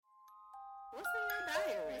What's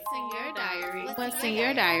in your diary? What's in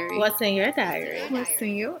your diary? What's in your diary? What's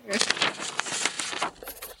in your?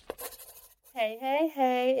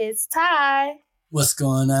 Hey, it's Ty. What's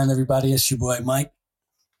going on, everybody? It's your boy, Mike.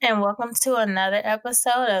 And welcome to another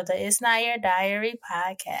episode of the It's Not Your Diary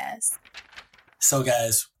podcast. So,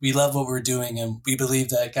 guys, we love what we're doing, and we believe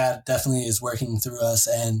that God definitely is working through us.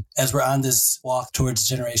 And as we're on this walk towards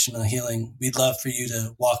generational healing, we'd love for you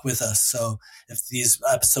to walk with us. So if these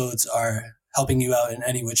episodes are helping you out in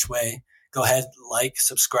any which way, go ahead, like,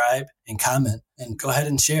 subscribe, and comment, and go ahead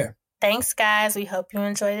and share. Thanks, guys. We hope you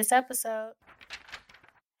enjoy this episode.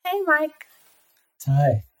 Hey, Mike.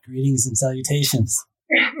 Ty, greetings and salutations.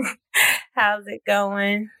 How's it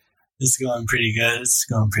going? It's going pretty good.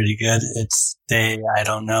 It's day, I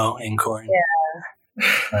don't know, in quarantine. Yeah.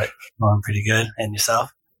 But going pretty good. And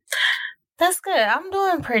yourself? That's good. I'm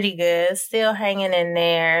doing pretty good. Still hanging in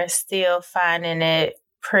there. Still finding it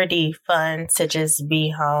pretty fun to just be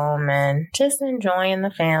home and just enjoying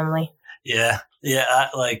the family. Yeah.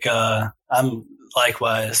 I'm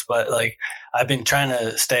likewise, but I've been trying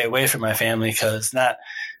to stay away from my family because not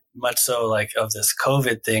much so of this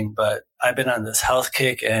COVID thing, but I've been on this health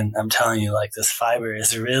kick, and I'm telling you, this fiber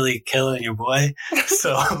is really killing your boy.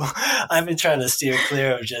 So I've been trying to steer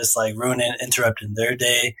clear of just interrupting their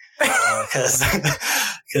day, because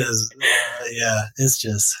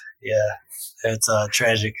it's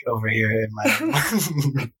tragic over here in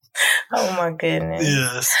my. Oh my goodness.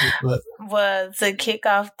 Yes. Well, to kick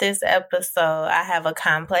off this episode, I have a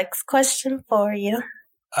complex question for you.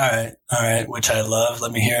 All right, which I love.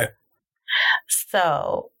 Let me hear it.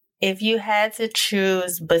 So, if you had to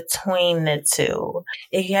choose between the two,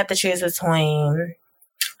 if you had to choose between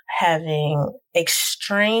having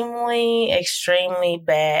extremely, extremely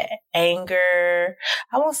bad anger,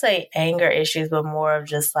 I won't say anger issues, but more of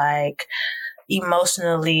just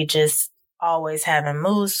emotionally just always having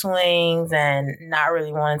mood swings and not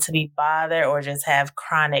really wanting to be bothered, or just have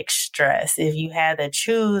chronic stress. If you had to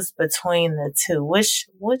choose between the two, which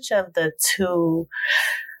of the two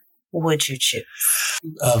would you choose?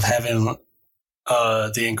 Of having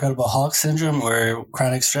the Incredible Hulk syndrome or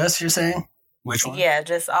chronic stress, you're saying? Which one? Yeah,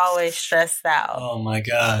 just always stressed out. Oh my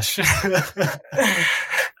gosh.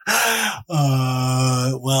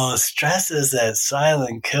 Well, stress is that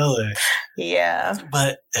silent killer. Yeah.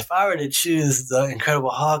 But if I were to choose the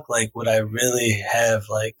Incredible Hulk, would I really have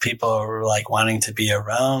people wanting to be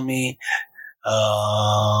around me?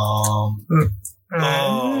 Oh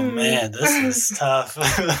man, this is tough.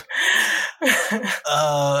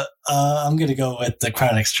 I'm gonna go with the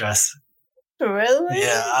chronic stress. Really?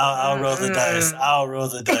 Yeah, I'll roll the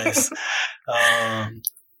dice.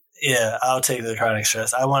 Yeah, I'll take the chronic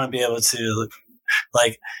stress. I want to be able to,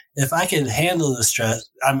 if I can handle the stress,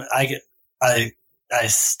 I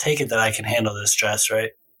take it that I can handle the stress,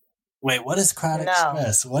 right? Wait, what is chronic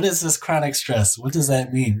stress? What is this chronic stress? What does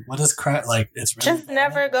that mean? What is it's really just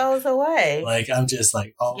never goes away. I'm just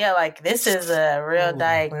oh. Yeah, this is a real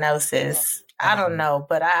diagnosis. I don't know,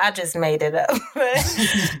 but I just made it up.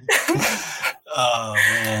 Oh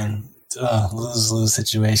man, lose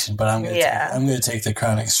situation. But I'm gonna take the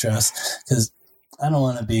chronic stress because I don't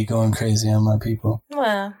want to be going crazy on my people.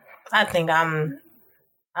 Well, I think I'm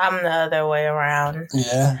the other way around.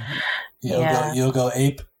 Yeah, you'll go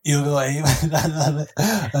ape. You'll go ape.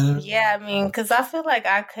 Yeah, I mean, because I feel like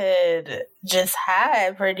I could just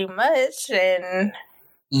hide pretty much, and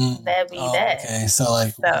that'd be that. Okay, so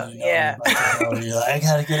yeah. You're I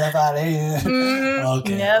gotta get up out of here.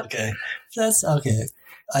 Okay, yep. Okay, that's okay.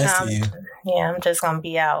 I see you. Yeah, I'm just gonna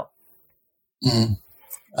be out.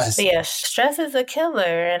 I see. But yeah, stress is a killer,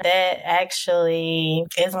 and that actually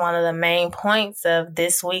is one of the main points of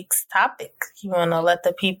this week's topic. You want to let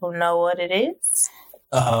the people know what it is?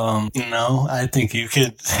 No, I think you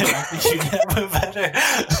could. I think you have a better.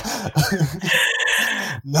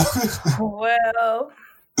 No. Well,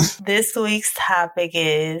 this week's topic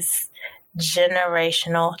is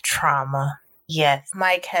generational trauma. Yes,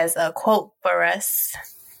 Mike has a quote for us.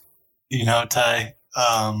 Ty,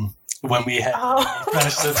 when we had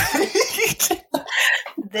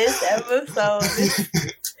this episode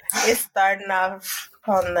is starting off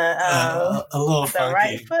on the a little the funky.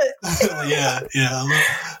 right foot. yeah,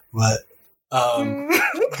 but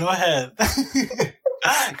go ahead.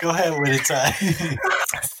 Go ahead with it, Ty.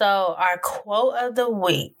 So our quote of the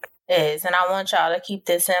week is, and I want y'all to keep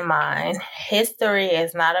this in mind, history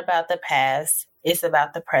is not about the past, it's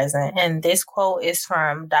about the present. And this quote is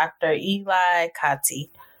from Dr. Eli Kati.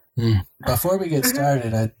 Before we get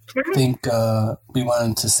started, I think we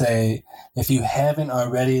wanted to say, if you haven't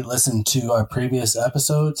already listened to our previous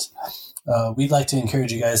episodes, we'd like to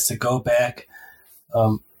encourage you guys to go back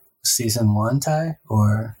season 1, Ty,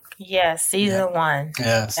 or yeah, season 1.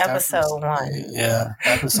 Yeah, episode 1. Yeah,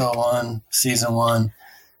 episode 1, season 1,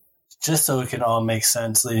 just so it can all make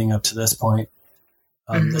sense leading up to this point.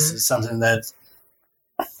 This is something that,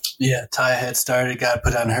 Ty had started, got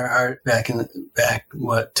put on her heart back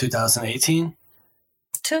 2018?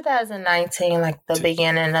 2019, like the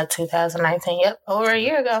beginning of 2019. Yep, over a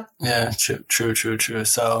year ago. Yeah, true.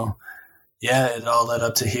 So, it all led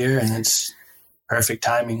up to here, and it's perfect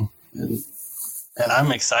timing, and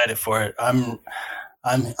I'm excited for it. I'm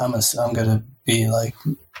gonna be like,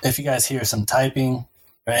 if you guys hear some typing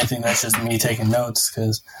or anything, that's just me taking notes,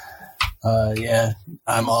 because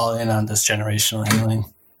I'm all in on this generational healing.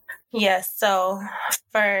 Yes. So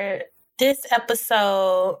for this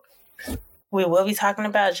episode, we will be talking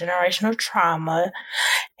about generational trauma.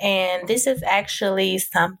 And this is actually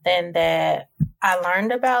something that I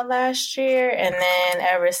learned about last year. And then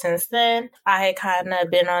ever since then, I had kind of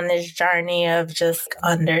been on this journey of just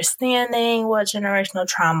understanding what generational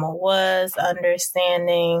trauma was,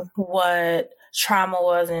 understanding what trauma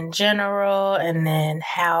was in general, and then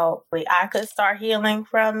how I could start healing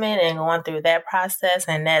from it and going through that process.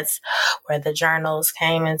 And that's where the journals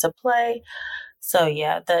came into play. So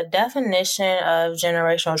the definition of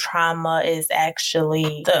generational trauma is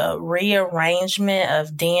actually the rearrangement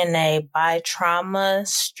of DNA by trauma,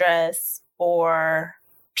 stress, or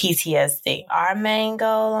PTSD. Our main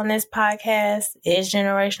goal on this podcast is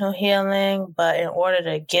generational healing, but in order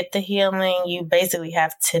to get the healing, you basically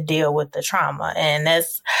have to deal with the trauma. And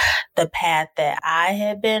that's the path that I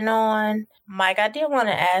had been on. Mike, I did want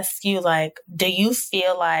to ask you, do you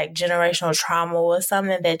feel like generational trauma was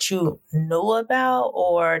something that you knew about,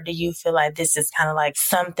 or do you feel like this is kind of like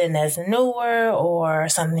something that's newer or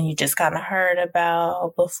something you just kind of heard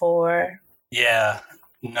about before? Yeah.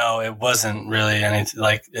 No, it wasn't really anything.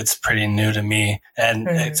 It's pretty new to me. And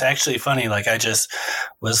it's actually funny. I just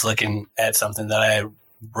was looking at something that I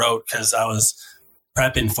wrote because I was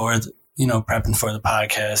prepping for the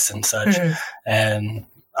podcast and such. And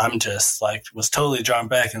I'm just was totally drawn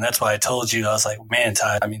back. And that's why I told you, I was like, man,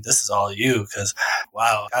 Ty, this is all you, because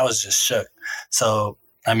wow, I was just shook. So,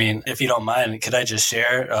 if you don't mind, could I just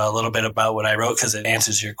share a little bit about what I wrote? Because it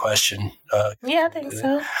answers your question. I think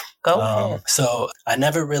so. Go ahead. So I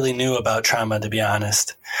never really knew about trauma, to be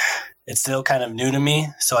honest. It's still kind of new to me,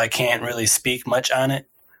 so I can't really speak much on it,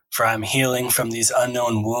 for I'm healing from these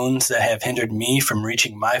unknown wounds that have hindered me from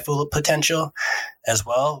reaching my full potential as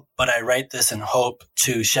well. But I write this in hope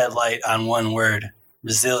to shed light on one word: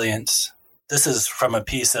 resilience. This is from a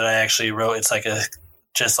piece that I actually wrote. It's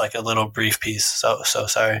just a little brief piece. So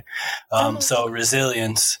sorry. So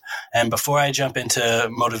resilience. And before I jump into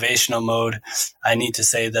motivational mode, I need to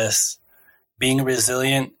say this. Being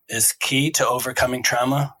resilient is key to overcoming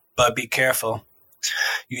trauma, but be careful.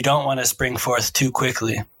 You don't want to spring forth too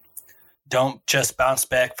quickly. Don't just bounce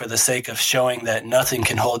back for the sake of showing that nothing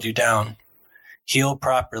can hold you down. Heal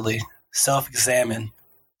properly. Self-examine.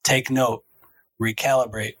 Take note.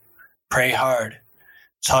 Recalibrate. Pray hard.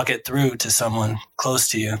 Talk it through to someone close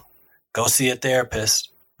to you. Go see a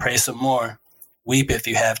therapist. Pray some more. Weep if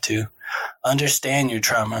you have to. Understand your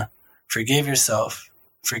trauma. Forgive yourself.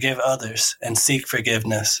 Forgive others, and seek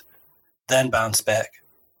forgiveness. Then bounce back.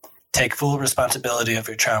 Take full responsibility of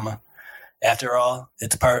your trauma. After all,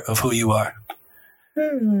 it's part of who you are.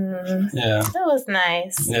 Yeah. That was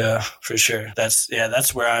nice. Yeah, for sure.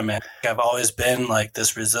 That's where I'm at. I've always been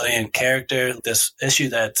this resilient character. This issue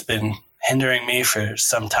that's been hindering me for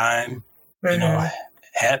some time,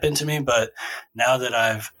 happened to me. But now that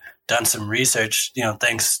I've done some research,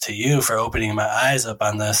 thanks to you for opening my eyes up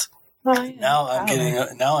on this, now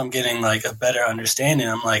I'm getting a better understanding.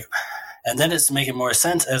 I'm and then it's making more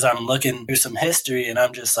sense as I'm looking through some history, and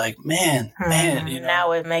I'm just man,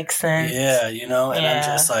 now it makes sense. Yeah, and I'm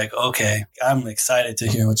just okay, I'm excited to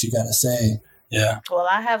hear what you got to say. Yeah. Well,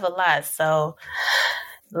 I have a lot, so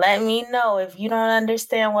let me know if you don't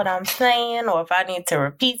understand what I'm saying, or if I need to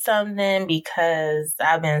repeat something, because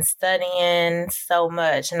I've been studying so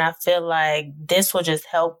much, and I feel like this will just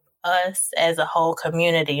help us as a whole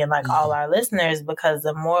community and all our listeners, because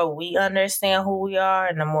the more we understand who we are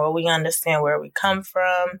and the more we understand where we come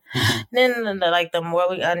from, then the more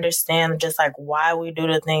we understand just why we do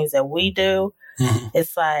the things that we do,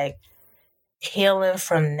 it's healing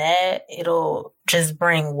from that, it'll just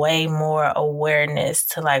bring way more awareness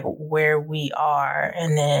to where we are,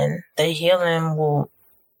 and then the healing will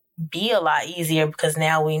be a lot easier, because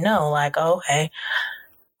now we know okay,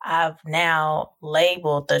 I've now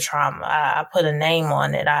labeled the trauma. I put a name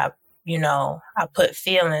on it. I I put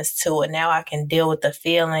feelings to it. Now I can deal with the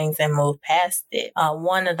feelings and move past it.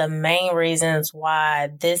 One of the main reasons why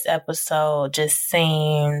this episode just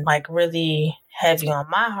seemed like really heavy on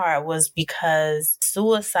my heart was because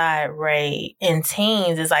suicide rate in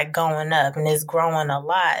teens is like going up and it's growing a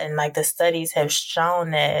lot. And like the studies have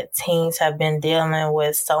shown that teens have been dealing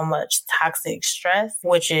with so much toxic stress,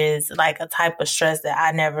 which is like a type of stress that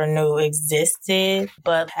I never knew existed.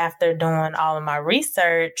 But after doing all of my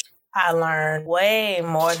research, I learned way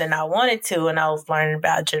more than I wanted to. And I was learning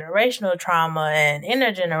about generational trauma and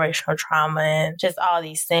intergenerational trauma and just all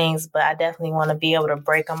these things. But I definitely want to be able to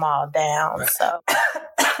break them all down. So,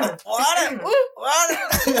 water.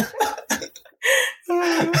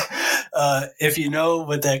 If you know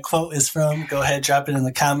what that quote is from, go ahead, drop it in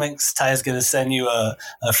the comments. Ty's going to send you a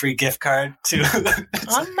free gift card to.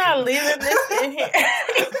 I'm not leaving this in here.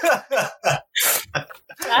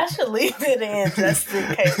 I should leave it in just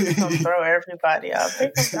in case it's going to throw everybody out.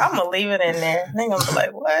 I'm going to leave it in there. They're going to be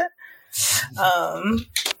like, what?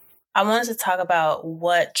 I wanted to talk about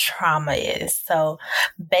what trauma is. So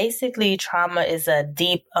basically, trauma is a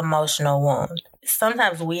deep emotional wound.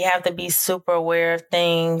 Sometimes we have to be super aware of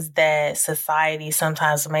things that society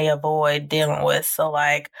sometimes may avoid dealing with. So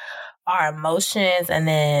like our emotions, and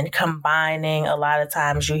then combining, a lot of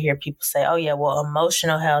times you hear people say, oh yeah, well,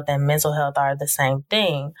 emotional health and mental health are the same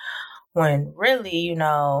thing. When really,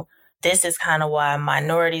 this is kind of why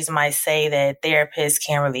minorities might say that therapists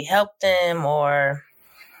can't really help them, or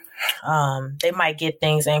they might get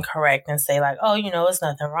things incorrect and say like, oh, it's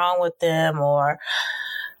nothing wrong with them. Or,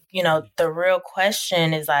 the real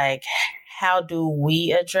question is like, how do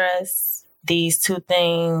we address these two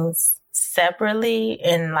things separately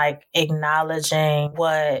and like acknowledging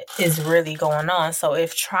what is really going on? So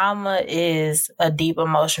if trauma is a deep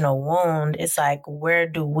emotional wound, it's like, where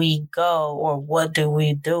do we go, or what do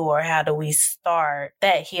we do, or how do we start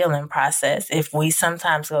that healing process? If we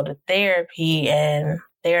sometimes go to therapy and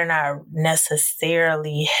they're not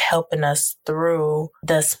necessarily helping us through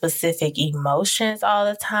the specific emotions all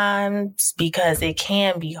the time, because it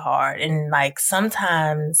can be hard. And like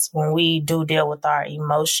sometimes when we do deal with our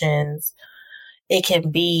emotions, it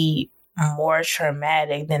can be more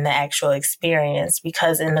traumatic than the actual experience,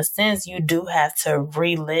 because in a sense, you do have to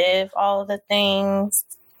relive all of the things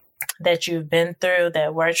that you've been through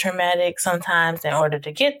that were traumatic sometimes in order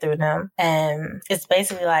to get through them. And it's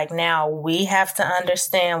basically like now we have to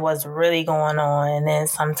understand what's really going on, and then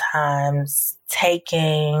sometimes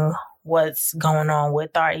taking what's going on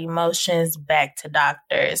with our emotions back to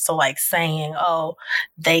doctors. So like saying, oh,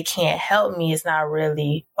 they can't help me is not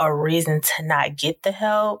really a reason to not get the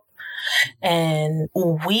help. And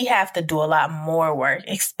we have to do a lot more work,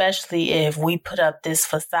 especially if we put up this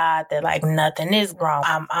facade that like nothing is wrong.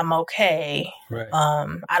 I'm okay. Right.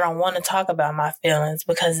 I don't want to talk about my feelings,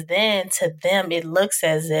 because then to them it looks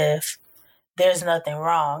as if there's nothing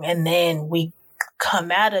wrong. And then we come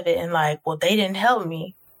out of it and like, well, they didn't help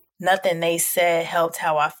me. Nothing they said helped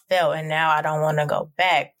how I felt. And now I don't want to go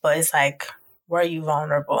back. But it's like, were you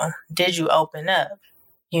vulnerable? Did you open up?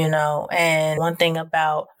 And one thing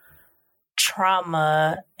about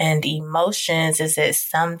trauma and emotions is that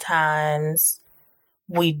sometimes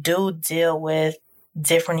we do deal with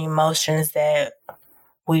different emotions that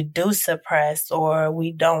we do suppress or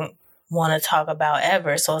we don't want to talk about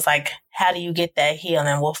ever. So it's like, how do you get that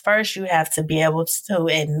healing? Well, first you have to be able to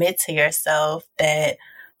admit to yourself that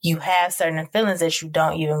you have certain feelings that you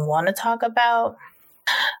don't even want to talk about.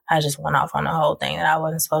 I just went off on the whole thing that I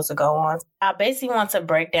wasn't supposed to go on. I basically want to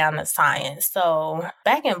break down the science. So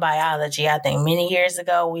back in biology, I think many years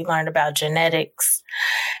ago, we learned about genetics,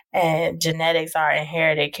 and genetics are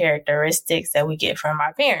inherited characteristics that we get from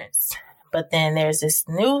our parents. But then there's this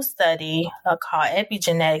new study called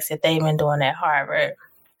epigenetics that they've been doing at Harvard.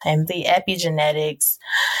 And the epigenetics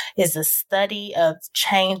is a study of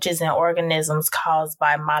changes in organisms caused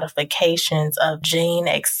by modifications of gene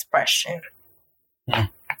expression.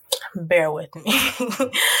 Bear with me.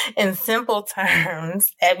 In simple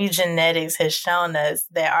terms, epigenetics has shown us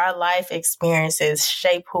that our life experiences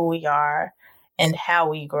shape who we are and how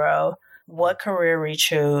we grow, what career we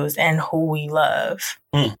choose, and who we love.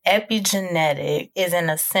 Epigenetic is in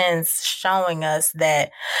a sense showing us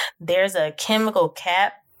that there's a chemical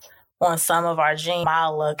cap on some of our gene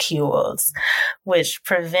molecules, which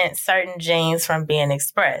prevents certain genes from being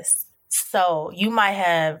expressed. So you might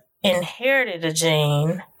have inherited a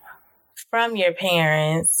gene from your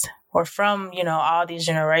parents or from, all these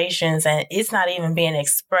generations, and it's not even being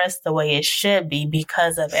expressed the way it should be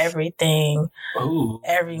because of everything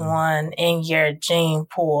everyone in your gene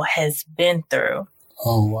pool has been through.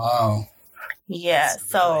 Oh, wow. Yeah. That's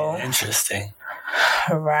so really interesting.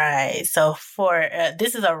 Right. So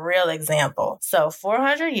this is a real example. So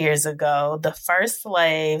 400 years ago, the first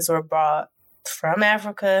slaves were brought from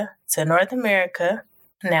Africa to North America.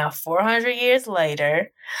 Now, 400 years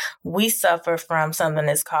later, we suffer from something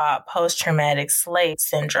that's called post-traumatic slave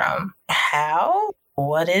syndrome. How?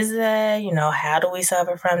 What is that? How do we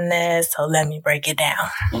suffer from that? So let me break it down.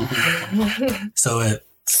 Mm-hmm. So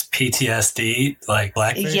it's PTSD, like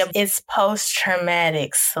Black version? Yep, it's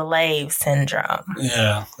post-traumatic slave syndrome.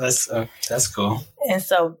 Yeah, that's cool. And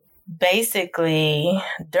so basically,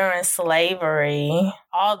 during slavery,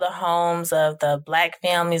 all the homes of the Black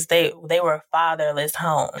families, they were fatherless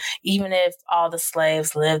homes. Even if all the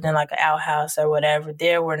slaves lived in like an outhouse or whatever,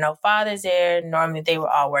 there were no fathers there. Normally, they were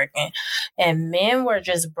all working. And men were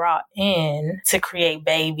just brought in to create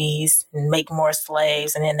babies and make more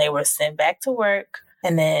slaves. And then they were sent back to work.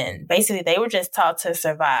 And then basically, they were just taught to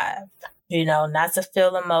survive, not to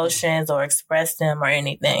feel emotions or express them or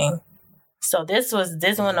anything. So this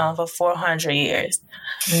went on for 400 years.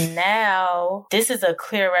 Now, this is a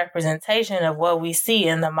clear representation of what we see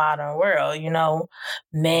in the modern world.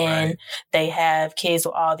 Men, right. They have kids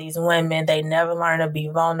with all these women. They never learn to be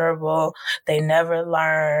vulnerable. They never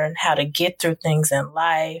learn how to get through things in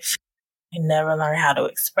life. They never learn how to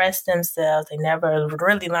express themselves. They never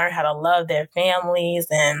really learn how to love their families.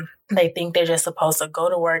 And they think they're just supposed to go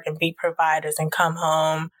to work and be providers and come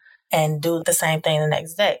home and do the same thing the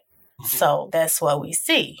next day. So that's what we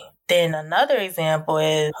see. Then another example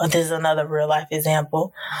this is another real life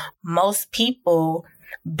example. Most people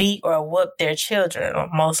beat or whoop their children, or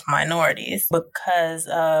most minorities, because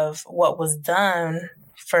of what was done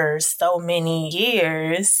for so many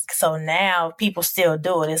years. So now people still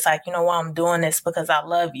do it. It's like, I'm doing this because I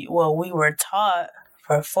love you. Well, we were taught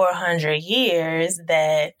for 400 years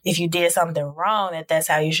that if you did something wrong, that's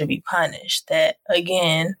how you should be punished. That,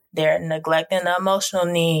 again, they're neglecting the emotional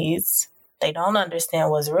needs. They don't understand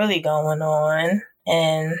what's really going on.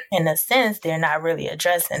 And in a sense, they're not really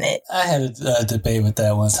addressing it. I had a debate with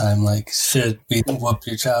that one time, like, should we whoop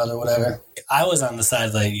your child or whatever? I was on the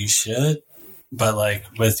side like, you should. But like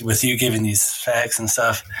with you giving these facts and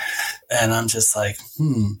stuff, and I'm just like,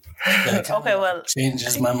 okay, well,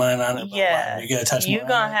 changes my mind on it. Yeah, you gotta touch. You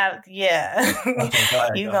gonna have, yeah. Okay, go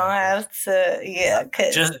ahead. You gonna have to, yeah.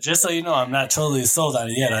 Just so you know, I'm not totally sold on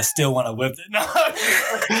it yet. I still want to whip it. No.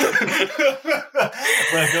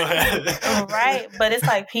 But go ahead. Right, but it's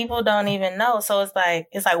like people don't even know. So it's like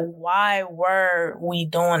why were we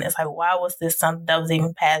doing? It's like, why was this something that was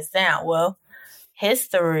even passed down? Well,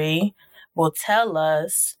 history will tell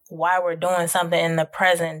us why we're doing something in the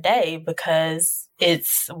present day, because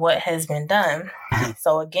it's what has been done.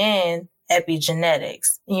 So again,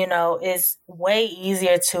 epigenetics, it's way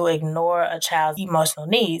easier to ignore a child's emotional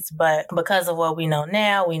needs, but because of what we know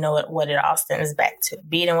now, we know what it all stems back to.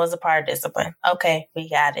 Beating was a part of discipline. Okay, we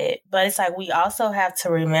got it. But it's like, we also have to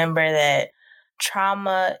remember that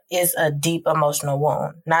trauma is a deep emotional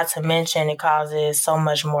wound. Not to mention, it causes so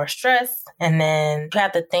much more stress. And then you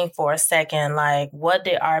have to think for a second, like, what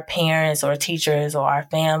did our parents or teachers or our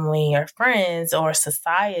family or friends or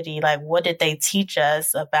society, like, what did they teach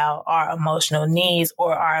us about our emotional needs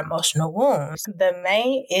or our emotional wounds? The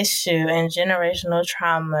main issue in generational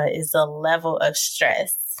trauma is the level of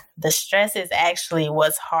stress. The stress is actually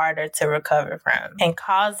what's harder to recover from and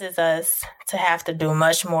causes us to have to do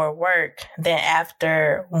much more work than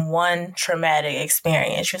after one traumatic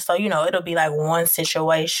experience. So, it'll be like one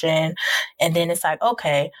situation, and then it's like,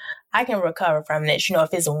 okay, I can recover from this.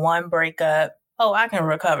 If it's one breakup, I can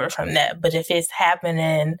recover from that. But if it's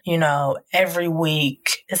happening, every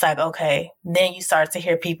week, it's like, okay, then you start to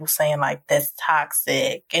hear people saying like, that's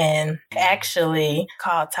toxic, and actually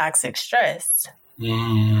called toxic stress.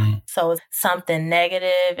 So it's something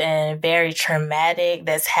negative and very traumatic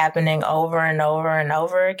that's happening over and over and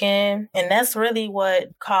over again. And that's really what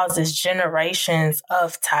causes generations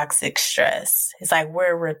of toxic stress. It's like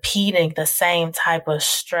we're repeating the same type of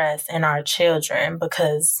stress in our children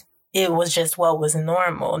because it was just what was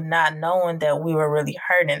normal, not knowing that we were really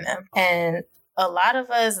hurting them. And a lot of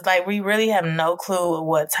us, like, we really have no clue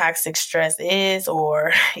what toxic stress is,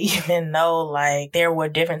 or even know, like, there were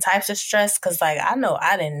different types of stress. Because, like, I know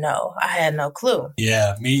I didn't know. I had no clue.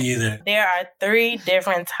 Yeah, me either. There are 3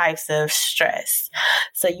 different types of stress.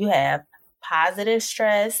 So you have positive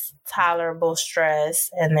stress, tolerable stress,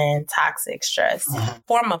 and then toxic stress.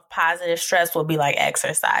 Form of positive stress will be like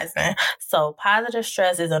exercising. So positive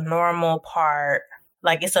stress is a normal part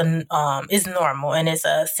Like it's normal, and it's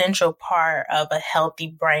a central part of a healthy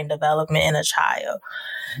brain development in a child.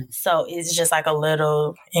 So it's just like a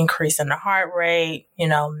little increase in the heart rate,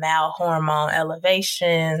 mild hormone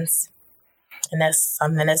elevations. And that's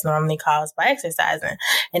something that's normally caused by exercising.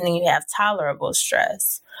 And then you have tolerable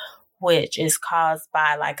stress, which is caused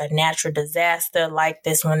by like a natural disaster like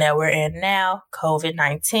this one that we're in now,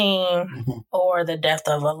 COVID-19, or the death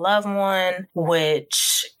of a loved one,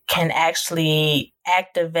 which can actually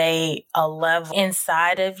activate a level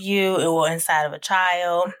inside of you or inside of a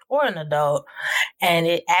child or an adult. And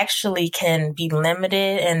it actually can be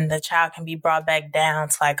limited, and the child can be brought back down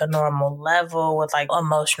to like a normal level with like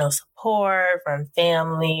emotional support from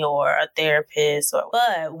family or a therapist.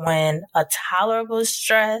 But when a tolerable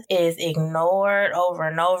stress is ignored over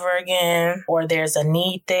and over again, or there's a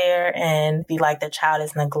need there and be like the child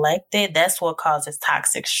is neglected, that's what causes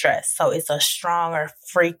toxic stress. So it's a stronger,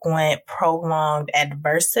 frequent, prolonged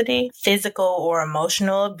adversity, physical or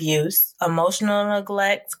emotional abuse, emotional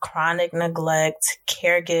neglect, chronic neglect,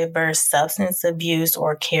 caregiver substance abuse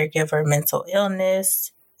or caregiver mental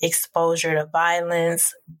illness, exposure to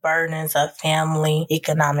violence, burdens of family,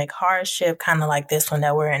 economic hardship, kind of like this one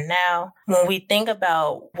that we're in now. When we think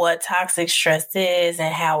about what toxic stress is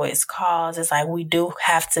and how it's caused, it's like we do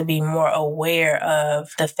have to be more aware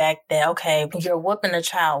of the fact that, okay, you're whooping a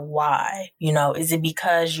child. Why? Is it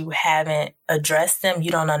because you haven't addressed them? You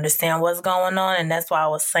don't understand what's going on? And that's why I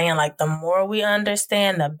was saying, like, the more we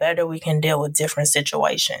understand, the better we can deal with different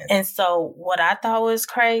situations. And so what I thought was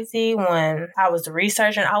crazy when I was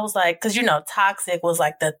researching, I was like, because, toxic was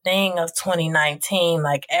like the thing of 2019.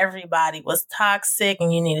 Like, everybody was toxic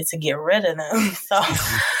and you needed to get rid of them. So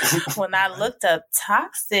when I looked up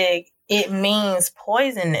toxic, it means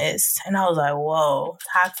poisonous. And I was like, whoa,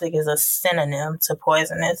 toxic is a synonym to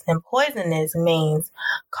poisonous. And poisonous means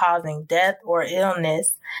causing death or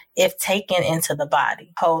illness if taken into the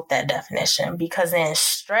body. Hold that definition, because then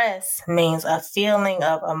stress means a feeling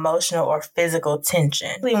of emotional or physical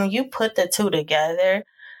tension. When you put the two together,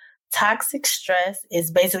 toxic stress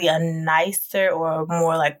is basically a nicer or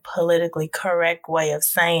more like politically correct way of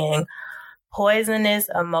saying poisonous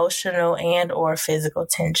emotional and or physical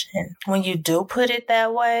tension. When you do put it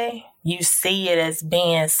that way, you see it as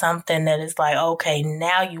being something that is like, okay,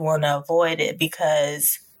 now you want to avoid it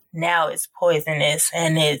because now it's poisonous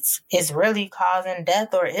and it's really causing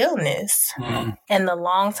death or illness. And the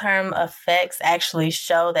long-term effects actually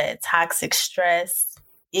show that toxic stress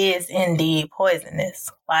is indeed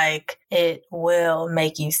poisonous. Like, it will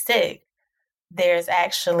make you sick. There's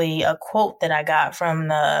actually a quote that I got from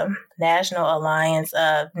the National Alliance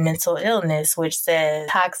of Mental Illness, which says,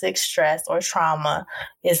 toxic stress or trauma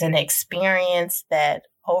is an experience that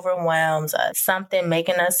overwhelms us, something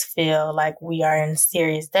making us feel like we are in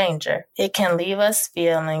serious danger. It can leave us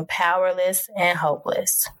feeling powerless and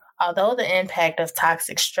hopeless. Although the impact of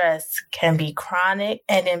toxic stress can be chronic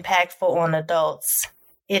and impactful on adults,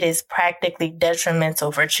 it is practically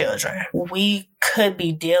detrimental for children. We could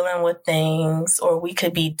be dealing with things or we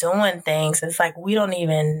could be doing things. It's like we don't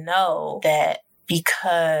even know that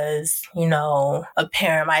because, a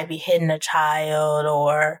parent might be hitting a child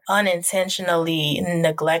or unintentionally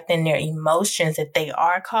neglecting their emotions, that they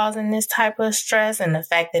are causing this type of stress. And the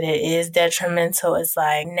fact that it is detrimental, is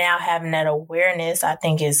like, now having that awareness, I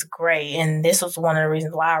think, is great. And this was one of the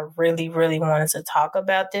reasons why I really, really wanted to talk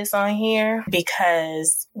about this on here,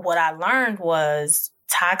 because what I learned was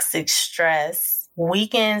toxic stress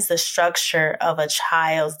weakens the structure of a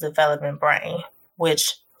child's development brain,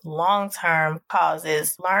 which long-term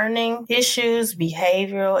causes learning issues,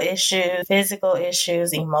 behavioral issues, physical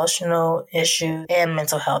issues, emotional issues, and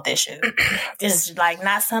mental health issues. It's like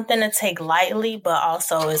not something to take lightly, but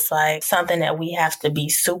also it's like something that we have to be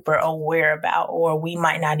super aware about, or we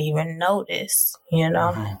might not even notice,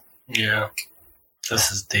 Yeah. This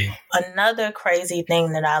is deep. Another crazy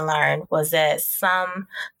thing that I learned was that some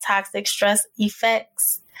toxic stress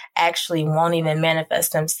effects actually won't even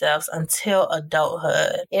manifest themselves until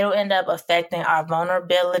adulthood. It'll end up affecting our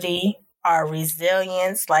vulnerability, our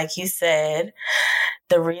resilience, like you said,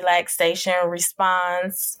 the relaxation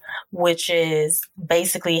response, which is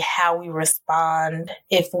basically how we respond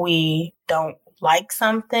if we don't like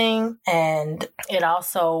something. And it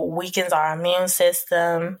also weakens our immune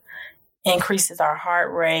system, increases our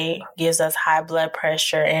heart rate, gives us high blood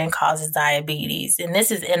pressure, and causes diabetes. And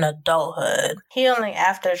this is in adulthood. Healing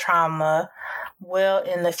after trauma will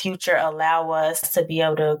in the future allow us to be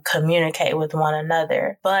able to communicate with one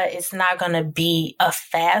another. But it's not going to be a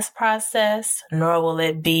fast process, nor will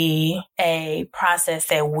it be a process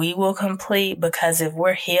that we will complete, because if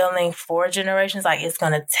we're healing for generations, like it's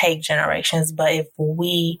going to take generations. But if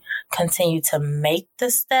we continue to make the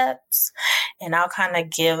steps, and I'll kind of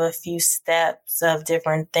give a few steps of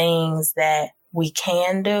different things that we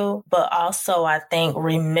can do, but also I think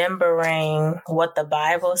remembering what the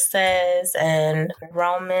Bible says in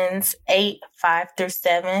Romans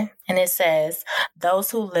 8:5-7. And it says, those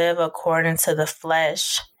who live according to the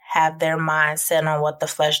flesh have their mind set on what the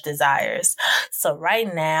flesh desires. So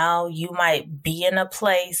right now you might be in a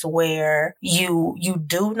place where you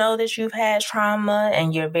do know that you've had trauma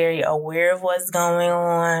and you're very aware of what's going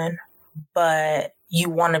on, but you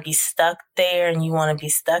want to be stuck there, and you want to be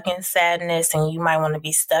stuck in sadness, and you might want to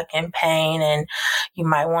be stuck in pain, and you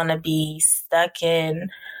might want to be stuck in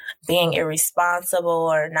being irresponsible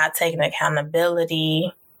or not taking accountability.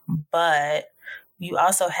 But you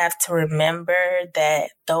also have to remember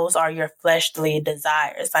that those are your fleshly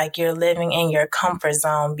desires. Like, you're living in your comfort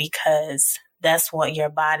zone because that's what your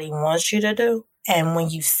body wants you to do. And when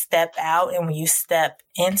you step out and when you step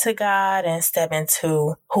into God and step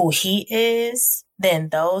into who He is, then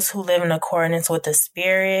those who live in accordance with the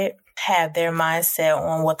Spirit have their mindset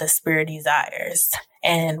on what the Spirit desires.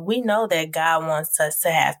 And we know that God wants us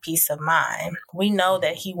to have peace of mind. We know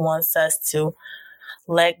that He wants us to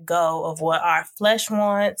let go of what our flesh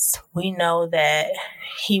wants. We know that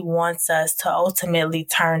He wants us to ultimately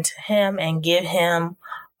turn to Him and give Him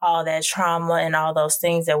all that trauma and all those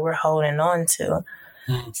things that we're holding on to.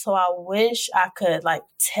 So I wish I could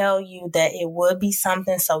tell you that it would be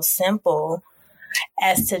something so simple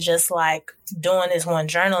as to just doing this one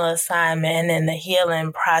journal assignment and then the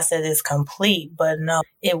healing process is complete. But no,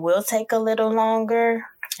 it will take a little longer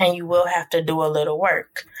and you will have to do a little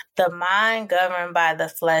work. The mind governed by the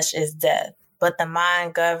flesh is death, but the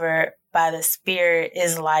mind governed by the Spirit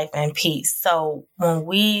is life and peace. So when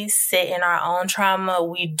we sit in our own trauma,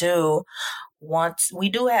 we do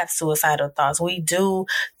have suicidal thoughts. We do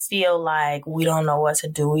feel like we don't know what to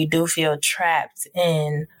do. We do feel trapped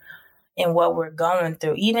in what we're going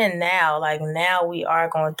through. Even now, now we are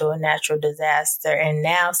going through a natural disaster. And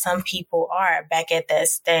now some people are back at that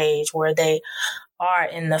stage where they are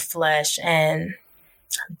in the flesh, and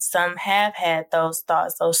some have had those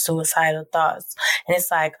thoughts, those suicidal thoughts. And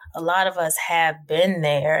it's a lot of us have been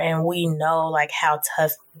there, and we know how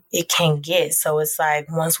tough it can get. So it's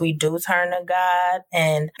once we do turn to God,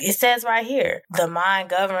 and it says right here, the mind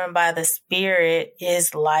governed by the Spirit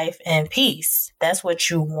is life and peace. That's what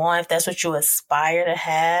you want. If that's what you aspire to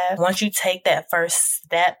have. Once you take that first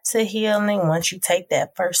step to healing, once you take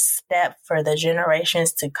that first step for the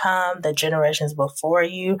generations to come, the generations before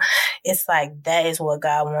you, it's that is what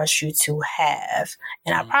God wants you to have.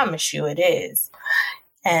 And I promise you it is.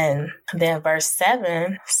 And then verse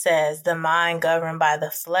 7 says, the mind governed by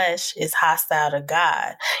the flesh is hostile to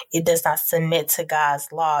God. It does not submit to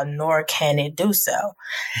God's law, nor can it do so.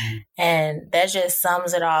 And that just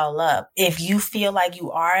sums it all up. If you feel like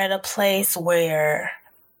you are at a place where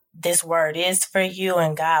this word is for you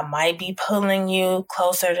and God might be pulling you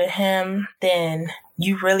closer to Him, then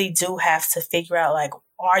you really do have to figure out,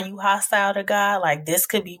 are you hostile to God? This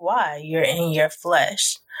could be why you're in your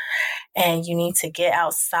flesh. And you need to get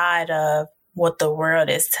outside of what the world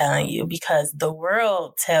is telling you, because the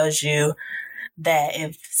world tells you that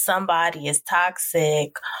if somebody is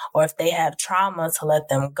toxic or if they have trauma, to let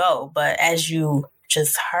them go. But as you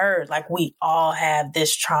just heard, we all have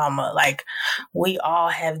this trauma. We all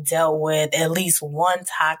have dealt with at least one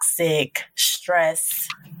toxic stress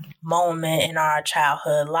moment in our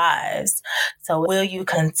childhood lives. So will you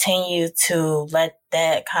continue to let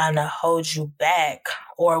that kind of hold you back,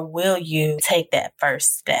 or will you take that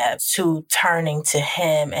first step to turning to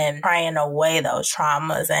Him and praying away those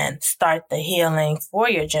traumas and start the healing for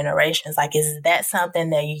your generations? Is that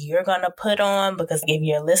something that you're going to put on? Because if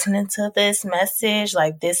you're listening to this message,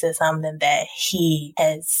 this is something that He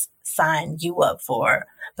has signed you up for.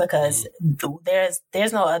 Because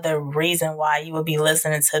there's no other reason why you would be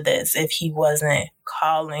listening to this if He wasn't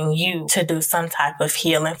calling you to do some type of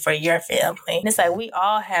healing for your family. And it's we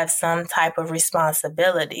all have some type of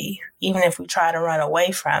responsibility, even if we try to run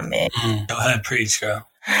away from it. Go ahead, preach, girl.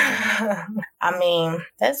 I mean,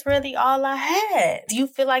 that's really all I had. Do you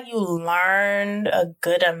feel like you learned a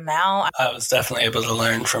good amount? I was definitely able to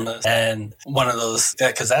learn from this. And one of those,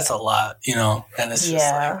 because that's a lot, and it's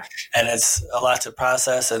just and it's a lot to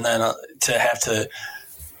process. And then to have to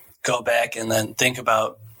go back and then think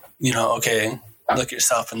about, okay, look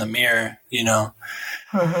yourself in the mirror,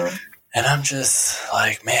 And I'm just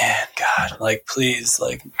like, man, God, like, please,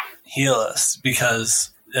 like, heal us,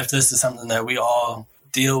 because if this is something that we all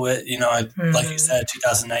deal with, you know, like you said,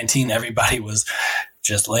 2019, everybody was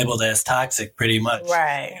just labeled as toxic pretty much.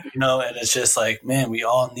 Right. You know, and it's just like, man, we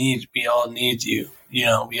all need you, you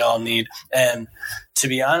know, we all need. And to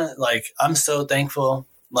be honest, like, I'm so thankful,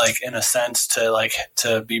 like, in a sense,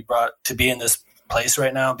 to be in this place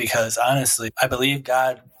right now, because honestly, I believe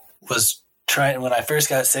God was trying, when I first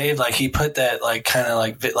got saved, like, he put that, like, kind of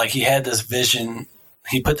like he had this vision.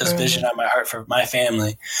 He put this vision on my heart for my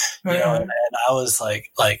family, you know, and I was like,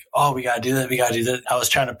 oh, we got to do that. We got to do that. I was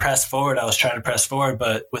trying to press forward.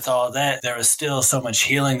 But with all that, there was still so much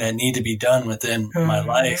healing that needed to be done within my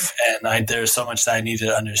life. And there's so much that I needed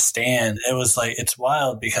to understand. It was like, it's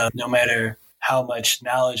wild, because no matter how much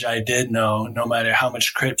knowledge I did know, no matter how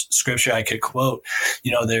much scripture I could quote,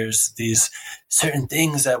 you know, there's these certain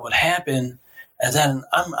things that would happen. And then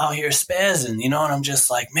I'm out here spazzing, you know, and I'm just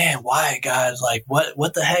like, man, why, God? Like,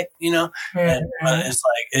 what the heck, you know? And it's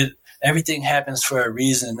like, everything happens for a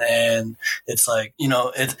reason. And it's like, you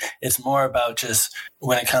know, it's more about just,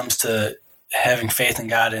 when it comes to having faith in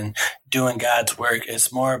God and doing God's work,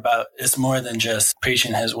 it's more than just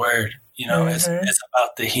preaching his word. You know, it's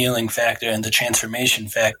about the healing factor and the transformation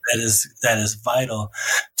factor that is vital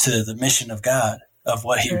to the mission of God, of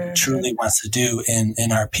what he truly wants to do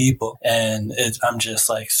in our people. And I'm just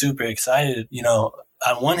like super excited. You know,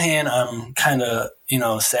 on one hand, I'm kind of, you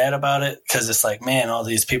know, sad about it, because it's like, man, all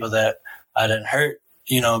these people that I didn't hurt,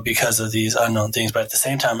 you know, because of these unknown things. But at the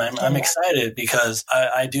same time, I'm excited, because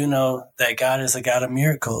I do know that God is a God of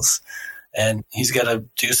miracles, and he's got to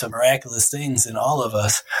do some miraculous things in all of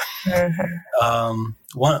us.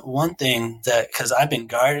 One thing that, because I've been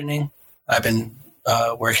gardening, I've been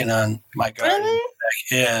working on my garden. Really?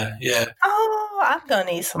 Yeah. Oh, I'm gonna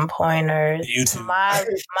need some pointers. YouTube.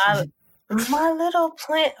 My little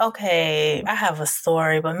plant. Okay, I have a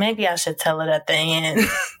story, but maybe I should tell it at the end.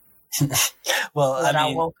 Well,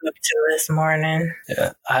 I woke up to this morning.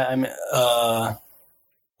 Yeah, I'm.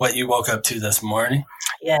 What you woke up to this morning?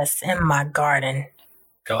 Yes, in my garden.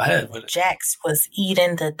 Go ahead. Jax was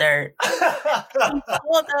eating the dirt. He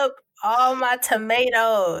pulled up all my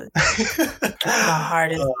tomatoes. My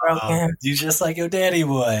heart is broken. You just like your daddy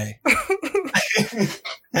boy.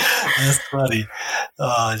 That's funny.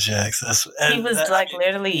 Oh, Jax, he was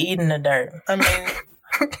literally eating the dirt. I mean,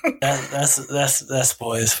 that's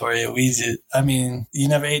boys for you. You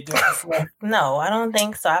never ate dirt before? No, I don't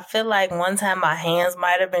think so. I feel like one time my hands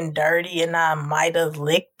might have been dirty and I might have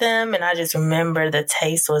licked them, and I just remember the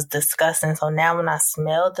taste was disgusting. So now when I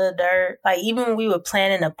smell the dirt, like even when we were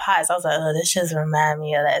planting the pots, I was like, oh, this just reminds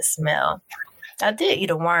me of that smell. I did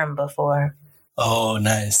eat a worm before. Oh,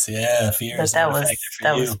 nice. Yeah, but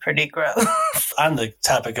that was pretty gross. On the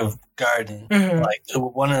topic of gardening, like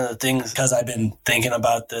one of the things, because I've been thinking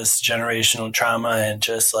about this generational trauma and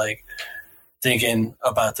just like thinking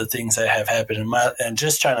about the things that have happened and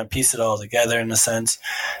just trying to piece it all together in a sense.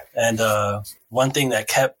 And one thing that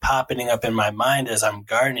kept popping up in my mind as I'm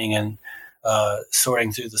gardening and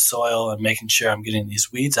sorting through the soil and making sure I'm getting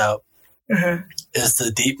these weeds out is the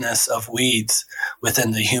deepness of weeds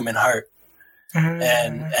within the human heart.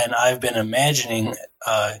 And I've been imagining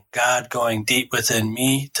God going deep within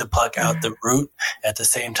me to pluck out the root at the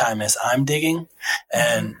same time as I'm digging.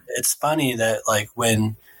 And it's funny that, like,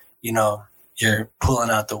 when, you know, you're pulling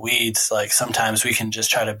out the weeds, like sometimes we can just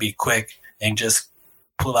try to be quick and just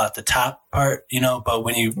pull out the top part, you know, but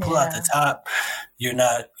when you pull out the top, you're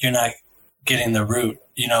not getting the root,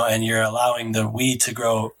 you know, and you're allowing the weed to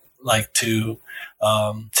grow, like to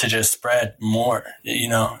just spread more, you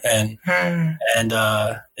know, and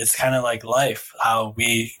it's kind of like life, how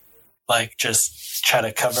we like just try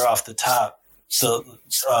to cover off the top,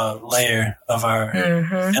 the layer of our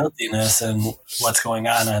filthiness and what's going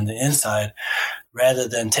on the inside, rather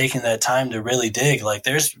than taking that time to really dig. Like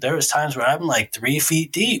there was times where I'm like 3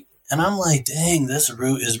 feet deep and I'm like, dang, this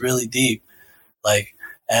root is really deep. Like,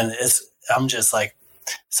 and I'm just like,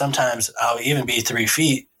 sometimes I'll even be 3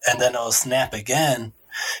 feet and then it'll snap again.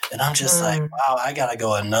 And I'm just like, wow, I got to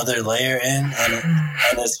go another layer in.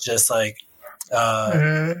 And it's just like,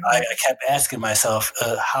 I kept asking myself,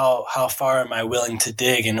 how far am I willing to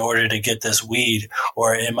dig in order to get this weed?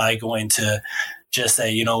 Or am I going to just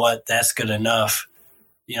say, you know what, that's good enough.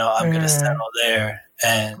 You know, I'm going to settle there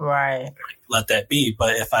and let that be.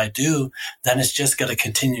 But if I do, then it's just going to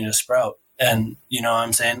continue to sprout. And you know what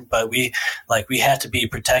I'm saying? But we have to be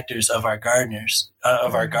protectors of our gardeners,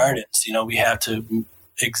 of our gardens. You know, we have to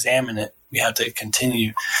examine it. We have to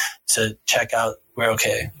continue to check out where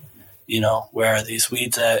are these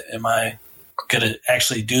weeds at? Am I going to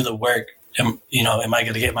actually do the work? Am I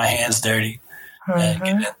going to get my hands dirty?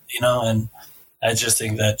 And I just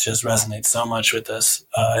think that just resonates so much with us.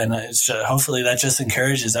 And it's just, hopefully that just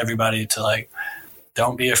encourages everybody to like,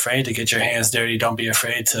 don't be afraid to get your hands dirty. Don't be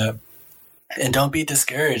afraid to, and don't be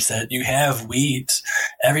discouraged that you have weeds.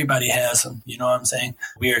 Everybody has them. You know what I'm saying?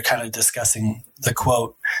 We are kind of discussing the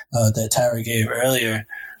quote that Tyra gave earlier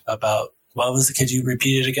about, what was it? Could you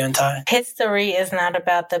repeat it again, Ty? History is not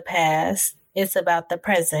about the past. It's about the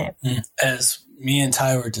present. As me and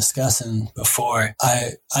Ty were discussing before,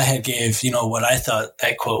 I had gave, what I thought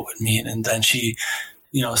that quote would mean. And then she,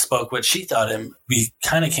 spoke what she thought. And we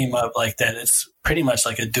kind of came up like that. It's pretty much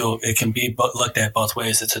like a dual, it can be looked at both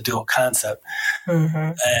ways. It's a dual concept.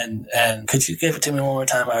 And could you give it to me one more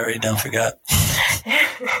time? I already done forgot.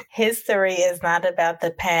 History is not about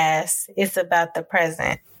the past. It's about the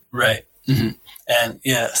present. Right. And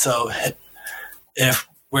yeah, so if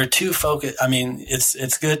we're too focused, I mean,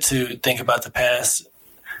 it's good to think about the past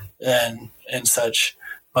and such,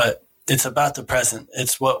 but it's about the present.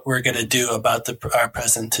 It's what we're going to do about our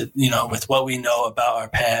present, with what we know about our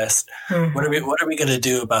past. What are we going to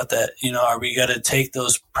do about that? Are we going to take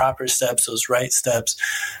those proper steps, those right steps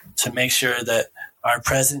to make sure that our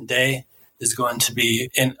present day is going to be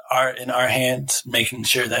in our hands, making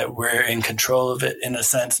sure that we're in control of it in a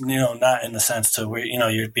sense, not in the sense to where,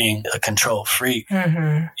 you're being a control freak,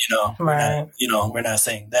 Right. We're not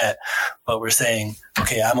saying that, but we're saying,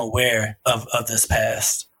 okay, I'm aware of this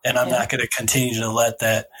past and I'm not going to continue to let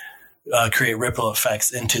that create ripple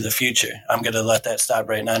effects into the future. I'm going to let that stop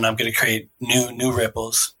right now. And I'm going to create new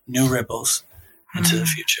ripples into the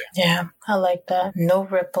future. Yeah, I like that. No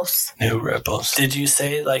ripples. New ripples. Did you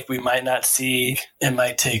say like we might not see, it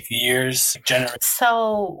might take years, generations?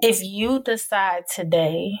 So if you decide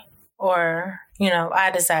today, or,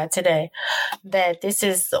 I decide today that this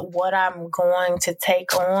is what I'm going to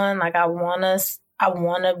take on, like I want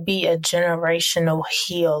to be a generational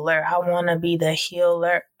healer. I want to be the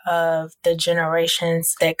healer of the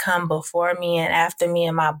generations that come before me and after me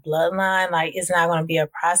in my bloodline. Like, it's not going to be a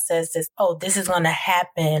process that's, this is going to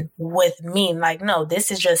happen with me. Like, no, this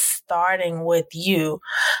is just starting with you.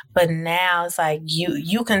 But now it's like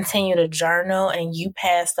you continue to journal and you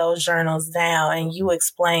pass those journals down and you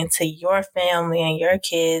explain to your family and your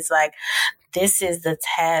kids, like, this is the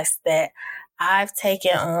task that I've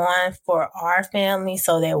taken on for our family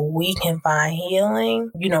so that we can find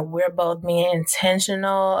healing. We're both being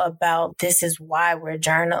intentional about this is why we're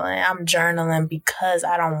journaling. I'm journaling because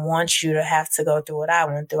I don't want you to have to go through what I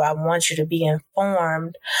went through. I want you to be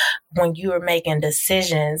informed when you are making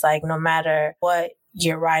decisions, like no matter what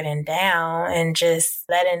you're writing down, and just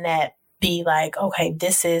letting that be like, okay,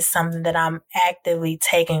 this is something that I'm actively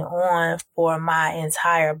taking on for my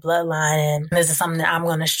entire bloodline. And this is something that I'm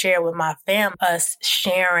going to share with my family. Us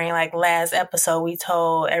sharing, like last episode, we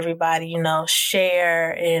told everybody,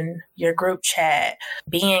 share in your group chat,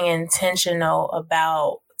 being intentional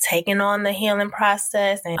about taking on the healing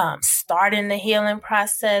process and starting the healing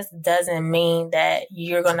process doesn't mean that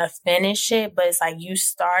you're going to finish it, but it's like you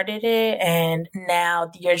started it and now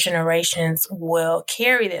your generations will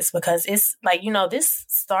carry this, because it's like, this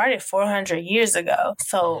started 400 years ago.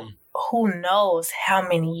 So who knows how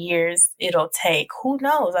many years it'll take? Who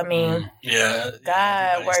knows? I mean,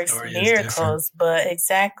 God works miracles, but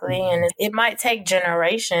exactly. And it might take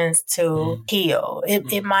generations to heal.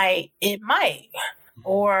 It might.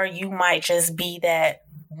 Or you might just be that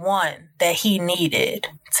one that he needed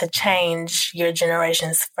to change your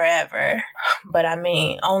generations forever. But I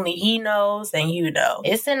mean, only he knows and you know.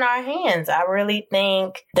 It's in our hands. I really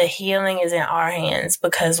think the healing is in our hands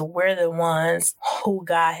because we're the ones who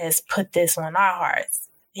God has put this on our hearts.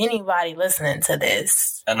 Anybody listening to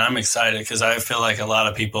this. And I'm excited because I feel like a lot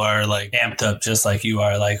of people are like amped up just like you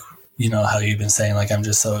are, like, how you've been saying, like, I'm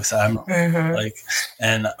just so excited.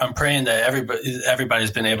 And I'm praying that everybody's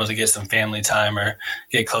been able to get some family time or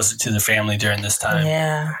get closer to the family during this time.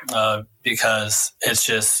 Yeah. Because it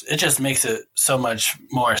just makes it so much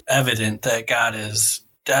more evident that God is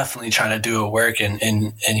definitely trying to do a work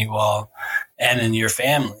in you all and in your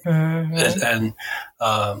family. And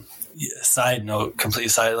side note, complete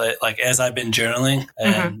side, like as I've been journaling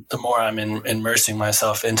and the more I'm immersing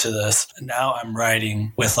myself into this, now I'm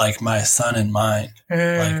writing with like my son in mind.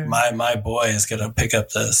 Like my boy is going to pick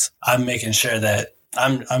up this. I'm making sure that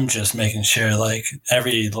I'm just making sure like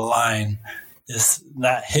every line is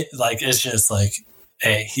not hit. Like, it's just like,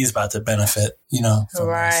 hey, he's about to benefit, from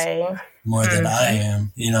this more than I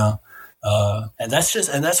am, and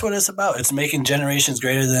that's what it's about. It's making generations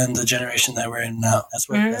greater than the generation that we're in now. That's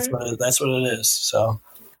what it is. So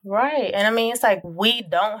Right. And I mean, it's like we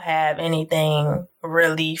don't have anything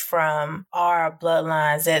really from our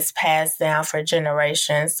bloodlines that's passed down for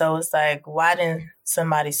generations. So it's like, why didn't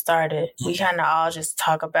somebody start it? We kind of all just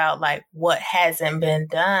talk about like what hasn't been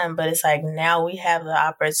done, but it's like now we have the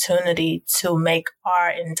opportunity to make our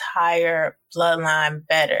entire bloodline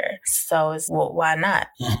better. So it's, well, why not?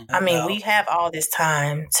 I mean, we have all this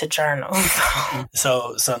time to journal.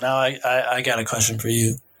 So now I got a question for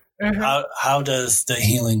you. Mm-hmm. How does the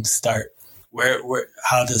healing start?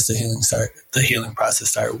 How does the healing start? The healing process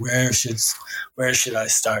start? Where should I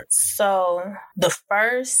start? So the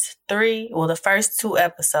first two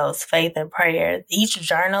episodes, Faith and Prayer, each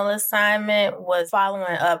journal assignment was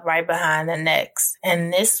following up right behind the next.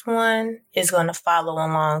 And this one is going to follow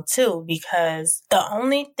along too, because the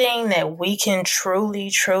only thing that we can truly,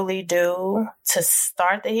 truly do to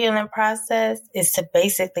start the healing process is to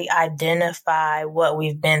basically identify what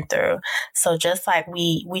we've been through. So just like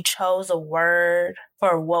we chose a word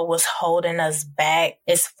for what was holding us back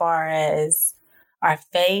as far as our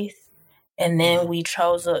faith, and then we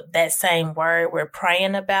chose that same word. We're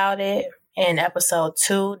praying about it in episode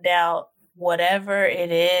 2. Now, whatever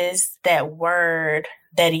it is, that word,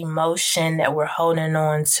 that emotion that we're holding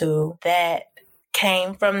on to, that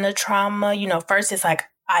came from the trauma. First it's like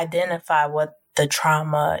identify what the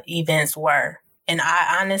trauma events were. And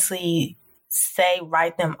I honestly say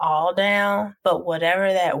write them all down, but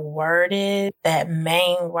whatever that word is, that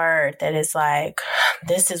main word that is like,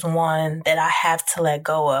 this is one that I have to let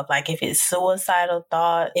go of. Like if it's suicidal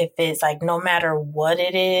thought, if it's like no matter what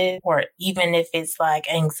it is, or even if it's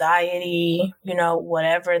like anxiety,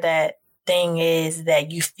 whatever that thing is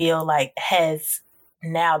that you feel like has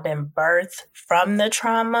now been birthed from the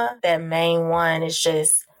trauma, that main one is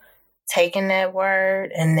just taking that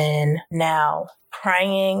word and then now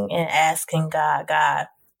praying and asking God,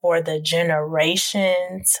 for the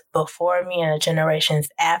generations before me and the generations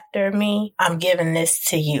after me, I'm giving this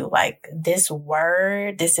to you. Like this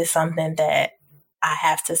word, this is something that I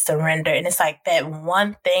have to surrender. And it's like that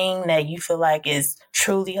one thing that you feel like is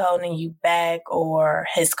truly holding you back or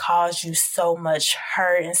has caused you so much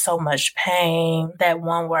hurt and so much pain. That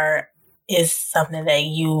one word is something that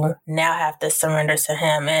you now have to surrender to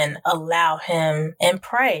him and allow him and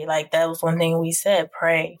pray. Like that was one thing we said,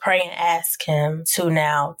 pray and ask him to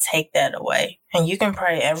now take that away. And you can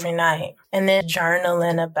pray every night. And then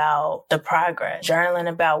journaling about the progress, journaling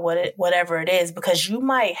about whatever it is, because you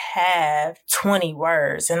might have 20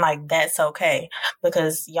 words and like, that's okay.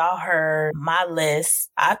 Because y'all heard my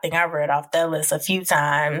list. I think I read off that list a few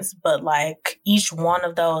times, but like each one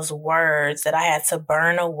of those words that I had to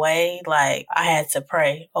burn away, like I had to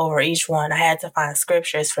pray over each one. I had to find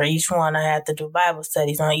scriptures for each one. I had to do Bible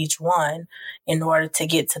studies on each one in order to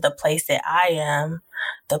get to the place that I am,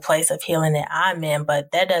 the place of healing that I'm in.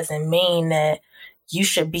 But that doesn't mean that you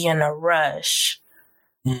should be in a rush.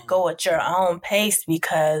 Go at your own pace,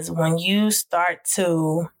 because when you start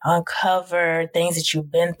to uncover things that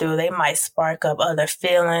you've been through, they might spark up other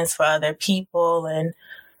feelings for other people, and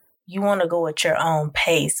you want to go at your own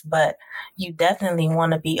pace, but you definitely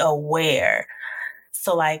want to be aware.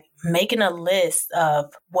 So like making a list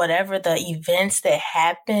of whatever the events that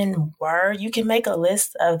happened were, you can make a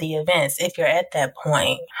list of the events if you're at that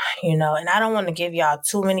point, and I don't want to give y'all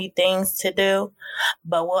too many things to do,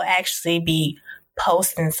 but we'll actually be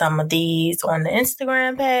posting some of these on the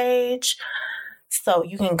Instagram page. So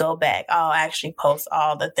you can go back. I'll actually post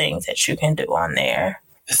all the things that you can do on there.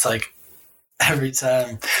 It's like every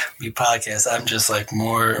time we podcast, I'm just like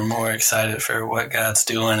more and more excited for what God's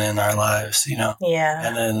doing in our lives, Yeah.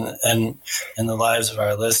 And then, and in the lives of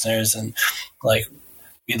our listeners. And like,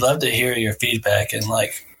 we'd love to hear your feedback and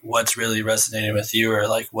like what's really resonating with you, or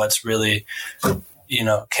like what's really,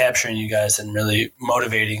 capturing you guys and really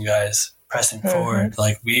motivating you guys pressing forward.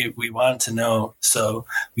 Like we want to know so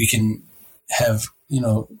we can have,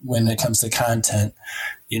 when it comes to content,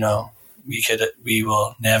 we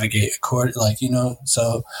will navigate according,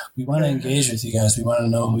 so we want to engage with you guys. We want to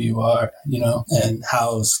know who you are, and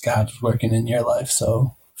how's God working in your life.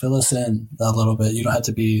 So fill us in a little bit. You don't have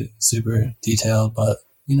to be super detailed, but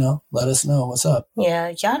let us know what's up.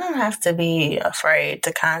 Yeah, y'all don't have to be afraid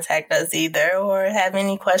to contact us either, or have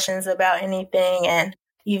any questions about anything. And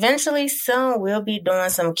eventually soon we'll be doing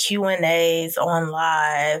some Q&As on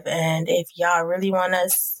live. And if y'all really want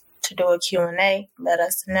us to do a Q&A, let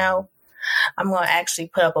us know. I'm going to actually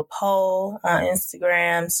put up a poll on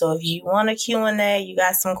Instagram. So if you want a Q&A, you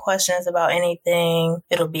got some questions about anything,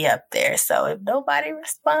 it'll be up there. So if nobody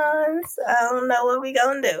responds, I don't know what we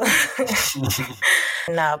going to do.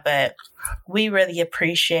 No, but we really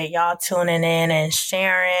appreciate y'all tuning in and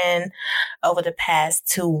sharing over the past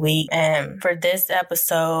 2 weeks. And for this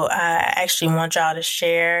episode, I actually want y'all to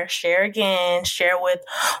share again, share with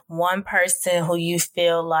one person who you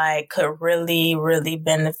feel like could really, really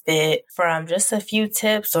benefit from just a few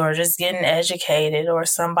tips or just getting educated, or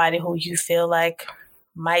somebody who you feel like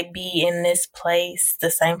might be in this place,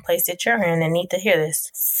 the same place that you're in, and need to hear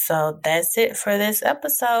this. So that's it for this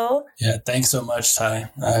episode. Yeah, thanks so much,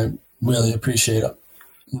 Ty. I really appreciate it.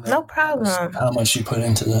 No problem. How much you put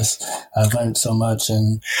into this. I've learned so much,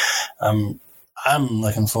 and I'm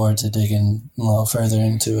looking forward to digging a little further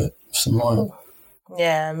into it some more.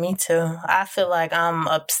 Yeah, me too. I feel like I'm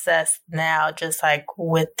obsessed now, just like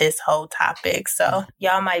with this whole topic. So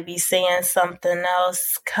y'all might be seeing something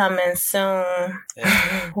else coming soon.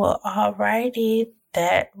 Yeah. Well, alrighty.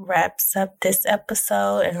 That wraps up this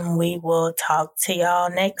episode, and we will talk to y'all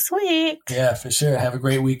next week. Yeah, for sure. Have a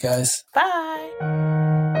great week, guys. Bye.